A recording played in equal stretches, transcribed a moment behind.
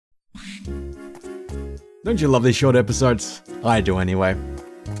Don't you love these short episodes? I do anyway.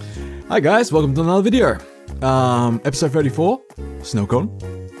 Hi guys, welcome to another video. Episode 34, Snow Cone.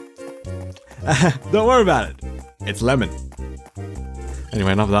 Don't worry about it. It's lemon.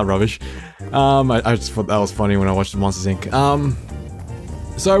 Anyway, enough of that rubbish. I just thought that was funny when I watched Monsters Inc.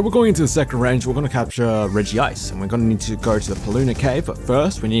 So we're going into the second range. We're going to capture Regice, and we're going to need to go to the Plusle cave. But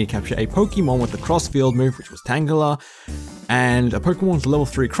first, we need to capture a Pokemon with the cross field move, which was Tangela, and a Pokemon with level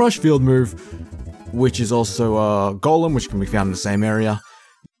 3 crush field move, which is also a Golem, which can be found in the same area.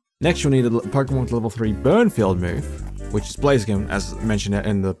 Next, you'll need a Pokemon with level 3 burn field move, which is Blaziken, as mentioned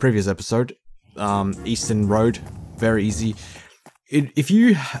in the previous episode. Eastern Road, very easy. If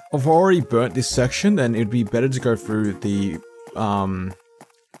you have already burnt this section, then it'd be better to go through the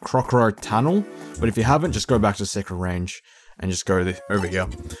Crocro Tunnel, but if you haven't, just go back to the second range and just go over here.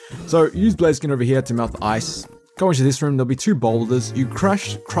 So use Blaziken over here to melt the ice. Go into this room, there'll be 2 boulders. You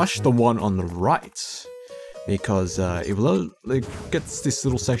crush the one on the right, because it gets this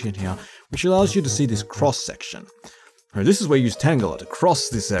little section here, which allows you to see this cross section. Now, this is where you use Tangela to cross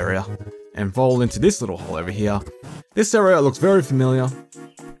this area and fall into this little hole over here. This area looks very familiar,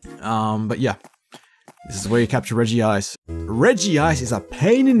 but yeah. This is where you capture Regice. Regice is a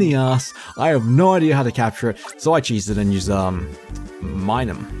pain in the ass. I have no idea how to capture it, so I cheesed it and used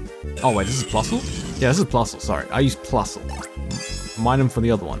Minun. Oh wait, this is Plusle? Yeah, this is Plusle, sorry. I used Plusle. Minun for the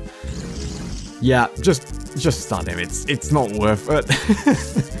other one. Yeah, just stun him. It's not worth it.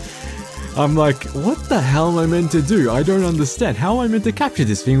 I'm like, what the hell am I meant to do? I don't understand. How am I meant to capture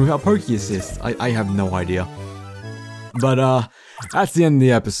this thing without Poke Assist? I have no idea. But that's the end of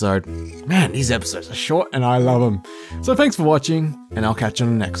the episode. Man, these episodes are short and I love them. So thanks for watching, and I'll catch you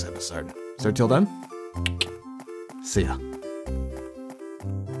on the next episode. So till then, see ya.